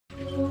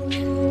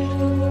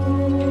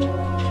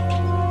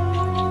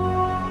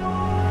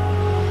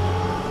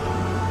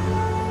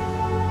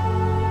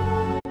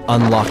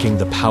Unlocking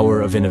the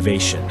power of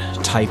innovation,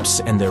 types,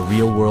 and their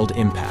real-world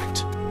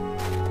impact.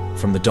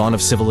 From the dawn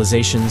of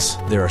civilizations,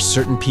 there are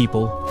certain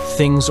people,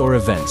 things, or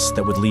events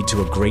that would lead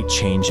to a great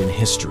change in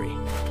history,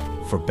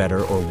 for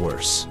better or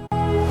worse.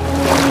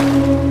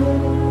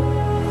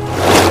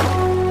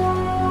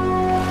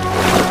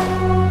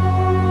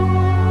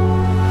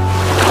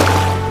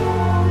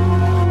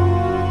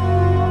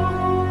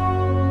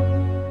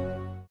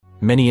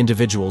 Many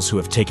individuals who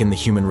have taken the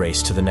human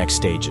race to the next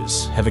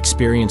stages have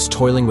experienced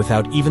toiling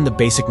without even the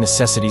basic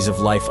necessities of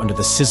life under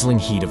the sizzling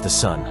heat of the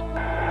sun,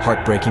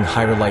 heartbreaking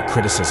higher-light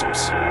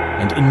criticisms,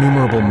 and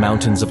innumerable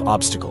mountains of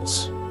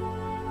obstacles.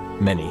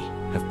 Many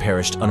have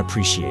perished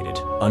unappreciated,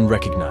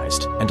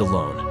 unrecognized, and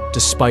alone,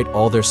 despite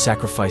all their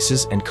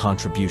sacrifices and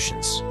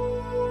contributions.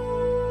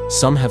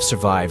 Some have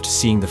survived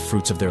seeing the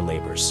fruits of their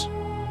labors,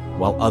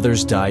 while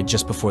others died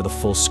just before the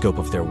full scope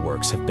of their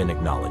works have been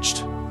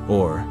acknowledged.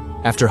 Or,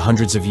 after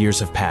hundreds of years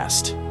have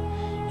passed,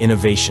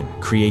 innovation,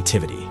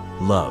 creativity,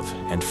 love,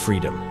 and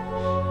freedom,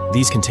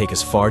 these can take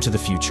us far to the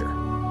future.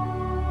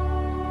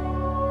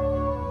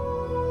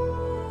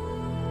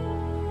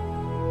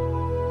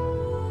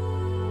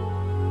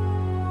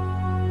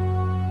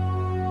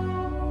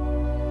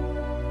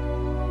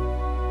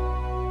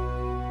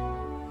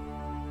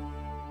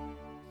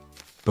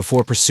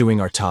 Before pursuing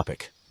our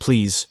topic,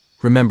 please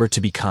remember to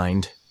be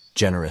kind,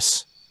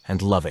 generous,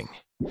 and loving.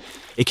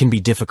 It can be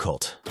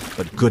difficult,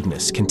 but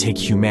goodness can take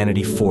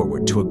humanity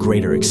forward to a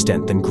greater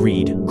extent than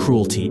greed,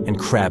 cruelty, and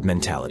crab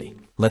mentality.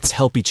 Let's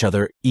help each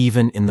other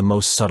even in the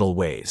most subtle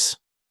ways.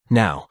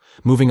 Now,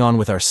 moving on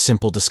with our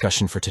simple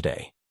discussion for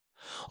today.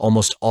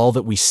 Almost all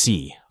that we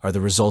see are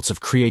the results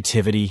of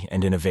creativity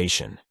and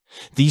innovation.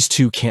 These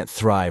two can't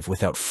thrive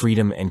without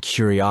freedom and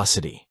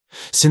curiosity.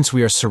 Since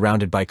we are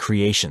surrounded by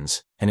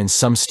creations, and in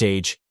some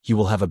stage you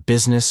will have a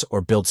business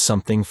or build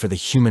something for the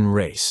human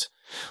race,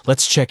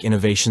 let's check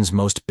innovation's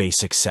most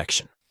basic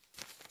section.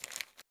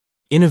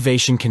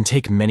 Innovation can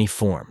take many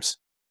forms,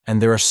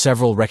 and there are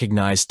several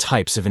recognized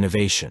types of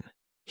innovation.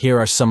 Here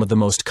are some of the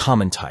most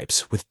common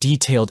types, with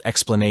detailed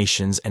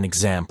explanations and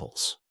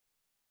examples.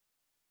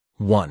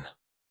 1.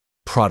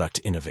 Product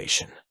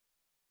innovation.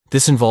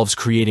 This involves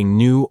creating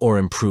new or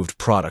improved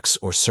products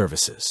or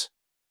services.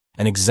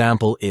 An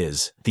example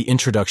is the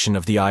introduction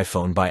of the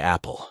iPhone by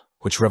Apple,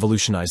 which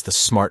revolutionized the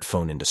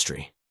smartphone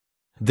industry.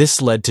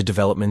 This led to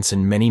developments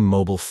in many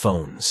mobile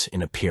phones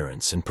in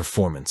appearance and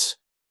performance.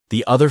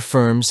 The other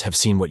firms have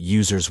seen what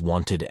users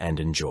wanted and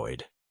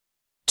enjoyed.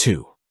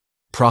 2.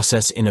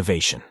 Process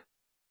innovation.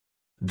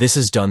 This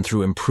is done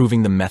through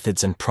improving the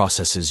methods and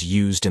processes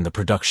used in the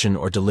production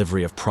or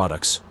delivery of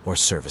products or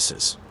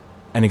services.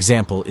 An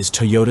example is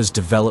Toyota's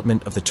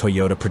development of the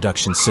Toyota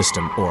Production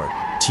System, or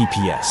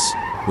TPS,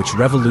 which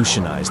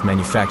revolutionized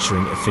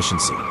manufacturing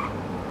efficiency.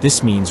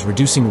 This means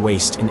reducing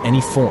waste in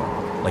any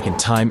form, like in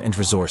time and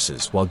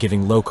resources, while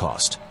giving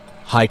low-cost,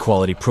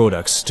 high-quality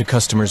products to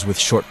customers with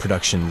short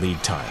production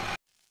lead time.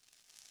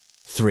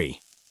 3.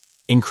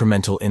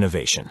 Incremental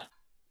innovation.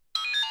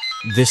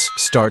 This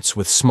starts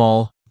with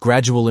small,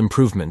 gradual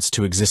improvements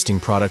to existing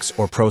products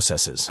or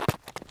processes.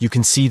 You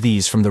can see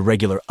these from the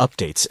regular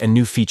updates and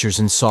new features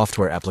in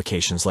software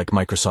applications like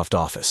Microsoft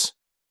Office.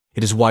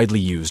 It is widely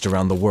used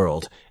around the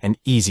world and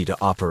easy to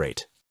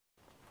operate.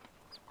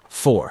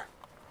 4.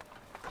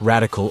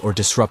 Radical or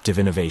disruptive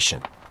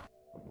innovation.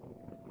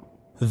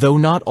 Though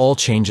not all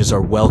changes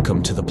are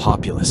welcome to the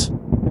populace,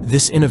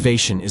 this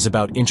innovation is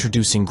about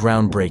introducing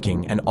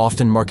groundbreaking and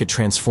often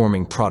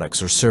market-transforming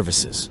products or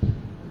services.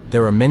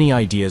 There are many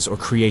ideas or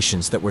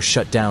creations that were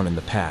shut down in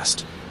the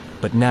past,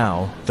 but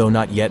now, though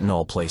not yet in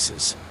all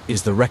places,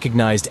 is the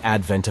recognized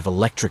advent of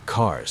electric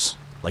cars,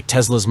 like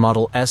Tesla's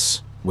Model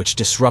S, which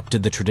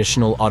disrupted the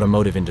traditional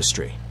automotive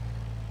industry.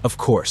 Of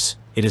course,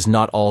 it is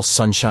not all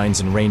sunshines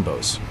and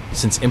rainbows,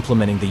 since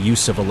implementing the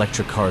use of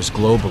electric cars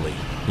globally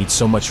needs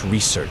so much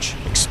research,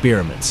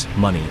 experiments,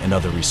 money, and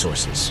other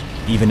resources.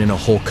 Even in a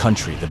whole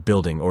country, the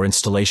building or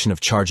installation of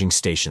charging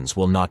stations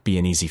will not be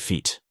an easy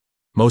feat.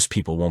 Most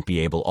people won't be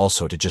able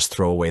also to just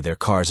throw away their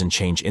cars and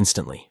change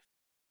instantly.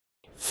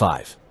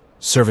 5.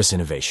 Service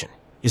innovation.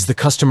 Is the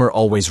customer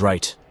always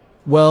right?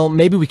 Well,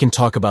 maybe we can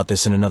talk about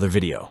this in another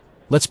video.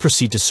 Let's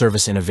proceed to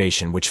service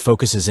innovation, which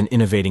focuses on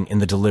innovating in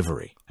the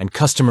delivery and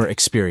customer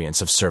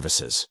experience of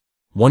services.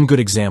 One good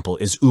example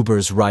is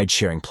Uber's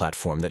ride-sharing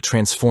platform that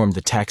transformed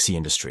the taxi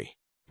industry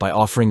by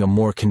offering a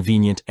more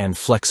convenient and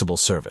flexible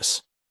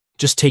service.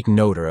 Just take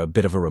note, or a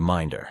bit of a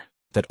reminder,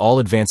 that all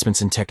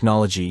advancements in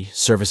technology,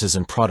 services,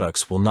 and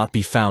products will not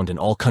be found in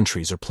all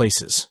countries or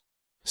places.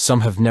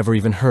 Some have never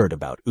even heard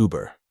about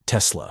Uber,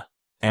 Tesla,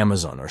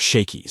 Amazon, or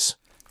Shakey's.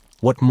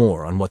 What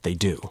more on what they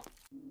do?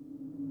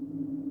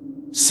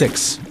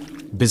 6.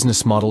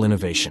 Business model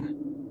innovation.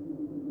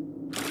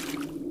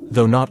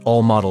 Though not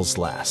all models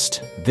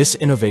last, this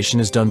innovation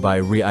is done by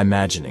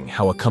reimagining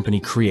how a company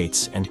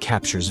creates and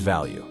captures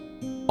value,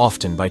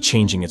 often by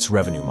changing its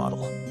revenue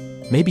model.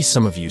 Maybe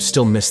some of you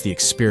still miss the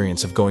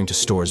experience of going to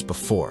stores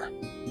before,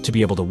 to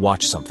be able to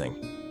watch something.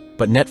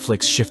 But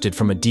Netflix shifted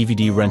from a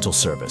DVD rental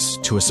service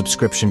to a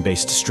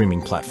subscription-based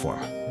streaming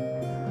platform.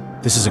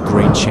 This is a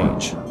great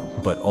change,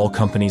 but all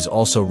companies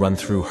also run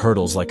through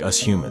hurdles like us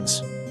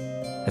humans.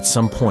 At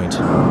some point,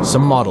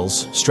 some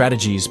models,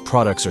 strategies,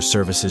 products, or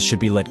services should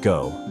be let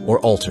go or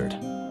altered.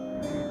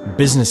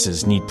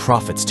 Businesses need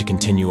profits to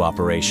continue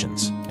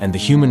operations, and the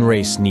human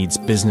race needs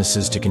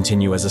businesses to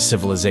continue as a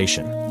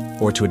civilization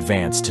or to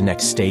advance to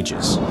next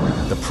stages.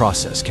 The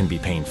process can be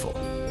painful.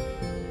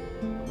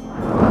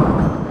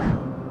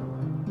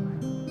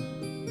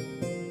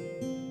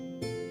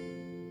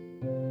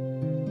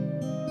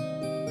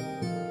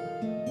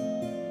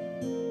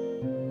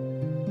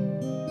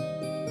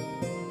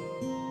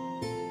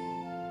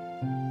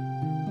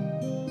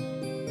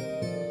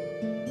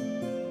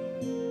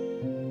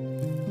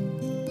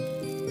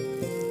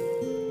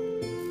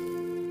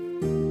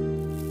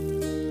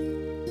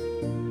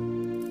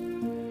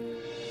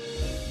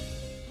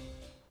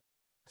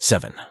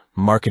 Seven,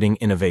 marketing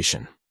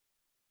innovation.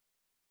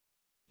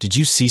 Did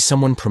you see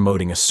someone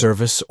promoting a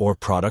service or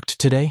product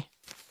today?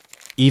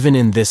 Even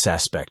in this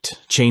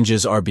aspect,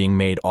 changes are being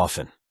made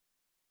often.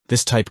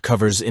 This type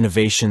covers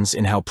innovations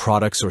in how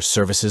products or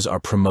services are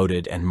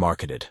promoted and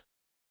marketed.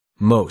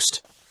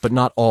 Most, but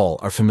not all,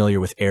 are familiar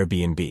with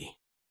Airbnb.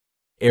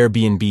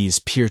 Airbnb's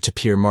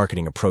peer-to-peer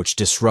marketing approach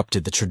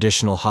disrupted the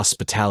traditional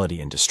hospitality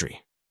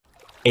industry.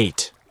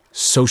 8.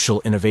 Social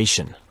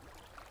innovation.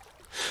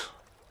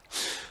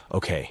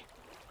 Okay,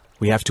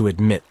 we have to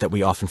admit that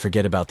we often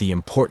forget about the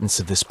importance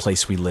of this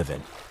place we live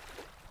in.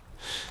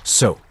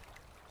 So,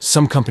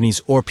 some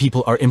companies or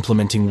people are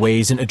implementing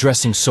ways in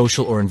addressing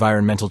social or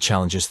environmental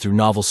challenges through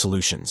novel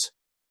solutions.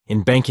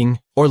 In banking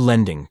or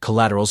lending,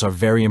 collaterals are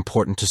very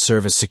important to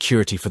serve as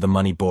security for the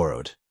money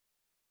borrowed.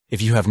 If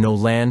you have no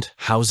land,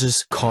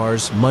 houses,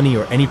 cars, money,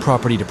 or any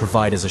property to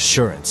provide as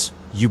assurance,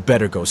 you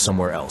better go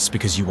somewhere else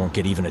because you won't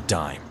get even a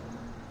dime.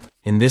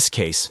 In this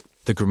case,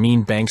 the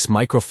Grameen Bank's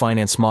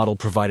microfinance model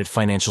provided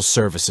financial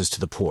services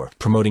to the poor,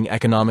 promoting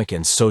economic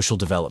and social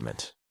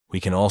development. We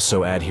can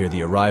also add here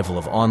the arrival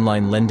of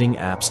online lending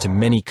apps to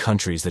many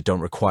countries that don't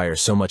require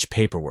so much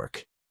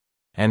paperwork,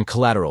 and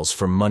collaterals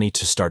for money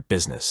to start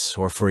business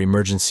or for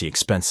emergency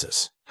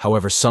expenses.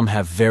 However, some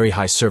have very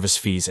high service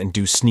fees and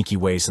do sneaky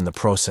ways in the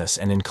process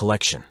and in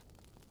collection.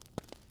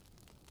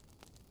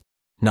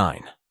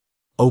 9.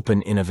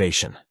 Open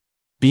innovation.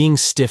 Being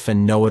stiff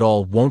and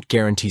know-it-all won't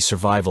guarantee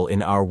survival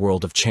in our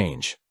world of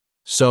change.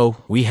 So,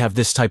 we have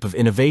this type of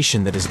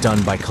innovation that is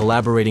done by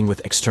collaborating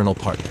with external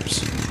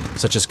partners,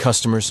 such as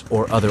customers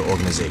or other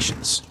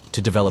organizations,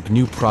 to develop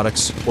new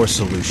products or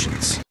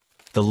solutions.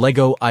 The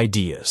Lego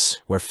Ideas,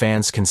 where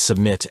fans can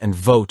submit and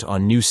vote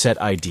on new set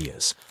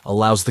ideas,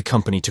 allows the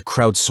company to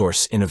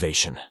crowdsource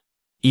innovation.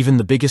 Even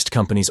the biggest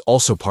companies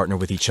also partner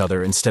with each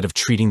other instead of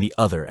treating the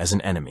other as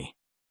an enemy.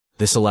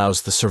 This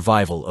allows the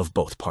survival of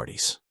both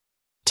parties.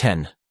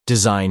 10.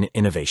 Design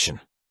innovation.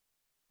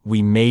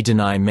 We may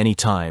deny many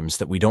times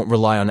that we don't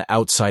rely on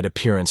outside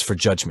appearance for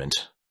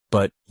judgment,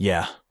 but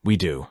yeah, we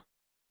do.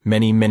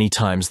 Many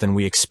times than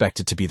we expect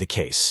it to be the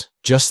case.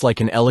 Just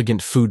like an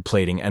elegant food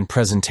plating and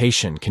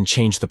presentation can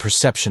change the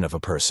perception of a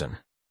person.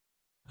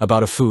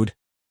 About a food,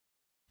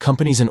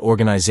 companies and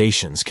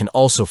organizations can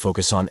also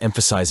focus on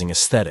emphasizing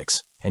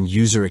aesthetics and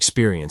user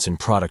experience in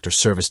product or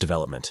service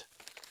development.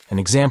 An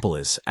example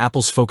is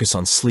Apple's focus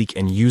on sleek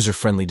and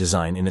user-friendly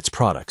design in its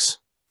products.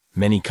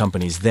 Many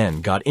companies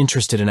then got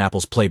interested in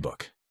Apple's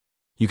playbook.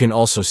 You can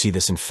also see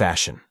this in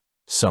fashion.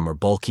 Some are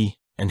bulky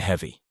and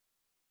heavy.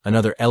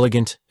 Another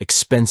elegant,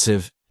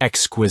 expensive,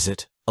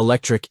 exquisite,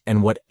 electric,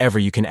 and whatever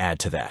you can add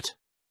to that.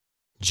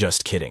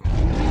 Just kidding.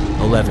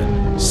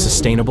 11.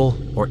 Sustainable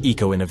or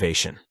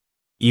eco-innovation.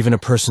 Even a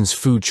person's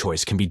food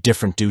choice can be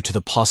different due to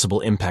the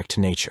possible impact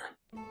to nature.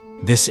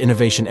 This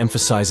innovation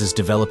emphasizes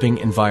developing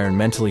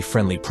environmentally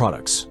friendly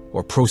products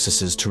or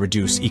processes to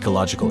reduce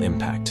ecological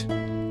impact.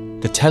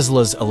 The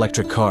Tesla's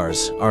electric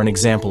cars are an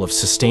example of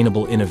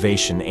sustainable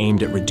innovation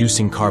aimed at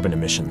reducing carbon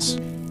emissions.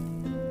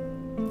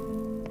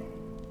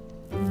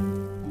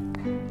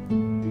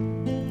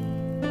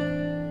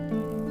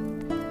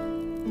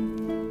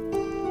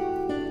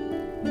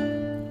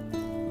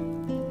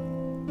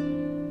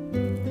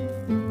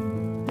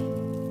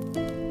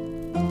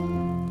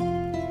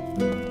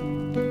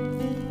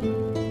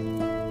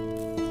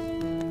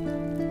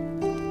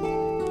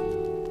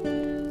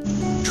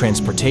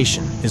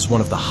 Transportation is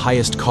one of the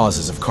highest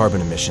causes of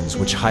carbon emissions,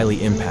 which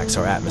highly impacts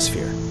our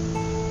atmosphere.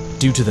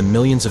 Due to the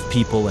millions of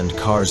people and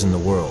cars in the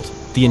world,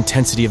 the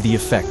intensity of the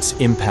effects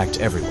impact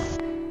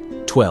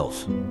everyone.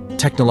 12.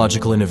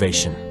 Technological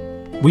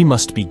innovation. We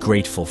must be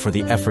grateful for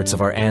the efforts of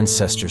our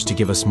ancestors to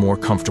give us more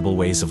comfortable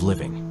ways of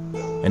living.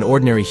 An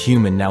ordinary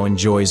human now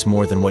enjoys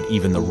more than what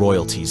even the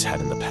royalties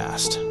had in the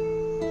past.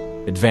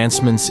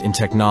 Advancements in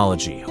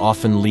technology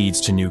often leads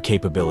to new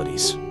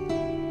capabilities.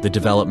 The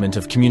development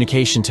of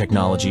communication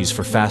technologies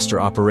for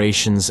faster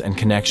operations and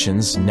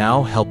connections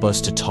now help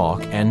us to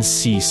talk and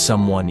see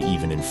someone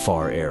even in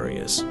far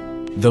areas.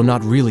 though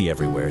not really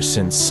everywhere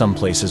since some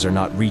places are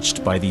not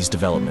reached by these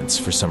developments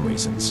for some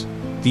reasons.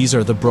 These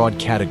are the broad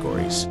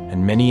categories,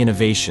 and many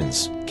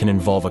innovations can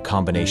involve a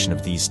combination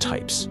of these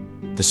types.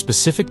 The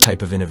specific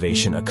type of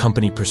innovation a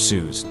company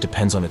pursues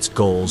depends on its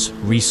goals,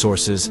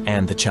 resources,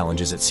 and the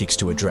challenges it seeks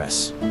to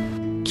address.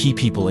 Key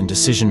people in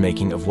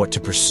decision-making of what to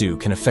pursue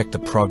can affect the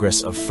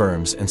progress of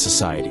firms and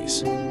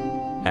societies.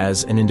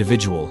 As an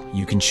individual,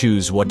 you can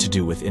choose what to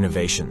do with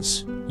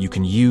innovations. You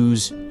can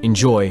use,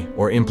 enjoy,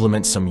 or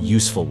implement some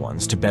useful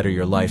ones to better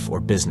your life or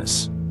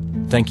business.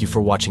 Thank you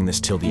for watching this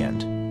till the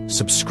end.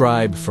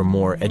 Subscribe for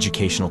more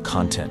educational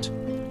content.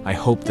 I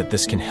hope that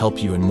this can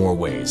help you in more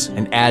ways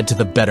and add to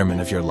the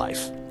betterment of your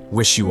life.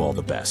 Wish you all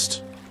the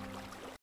best.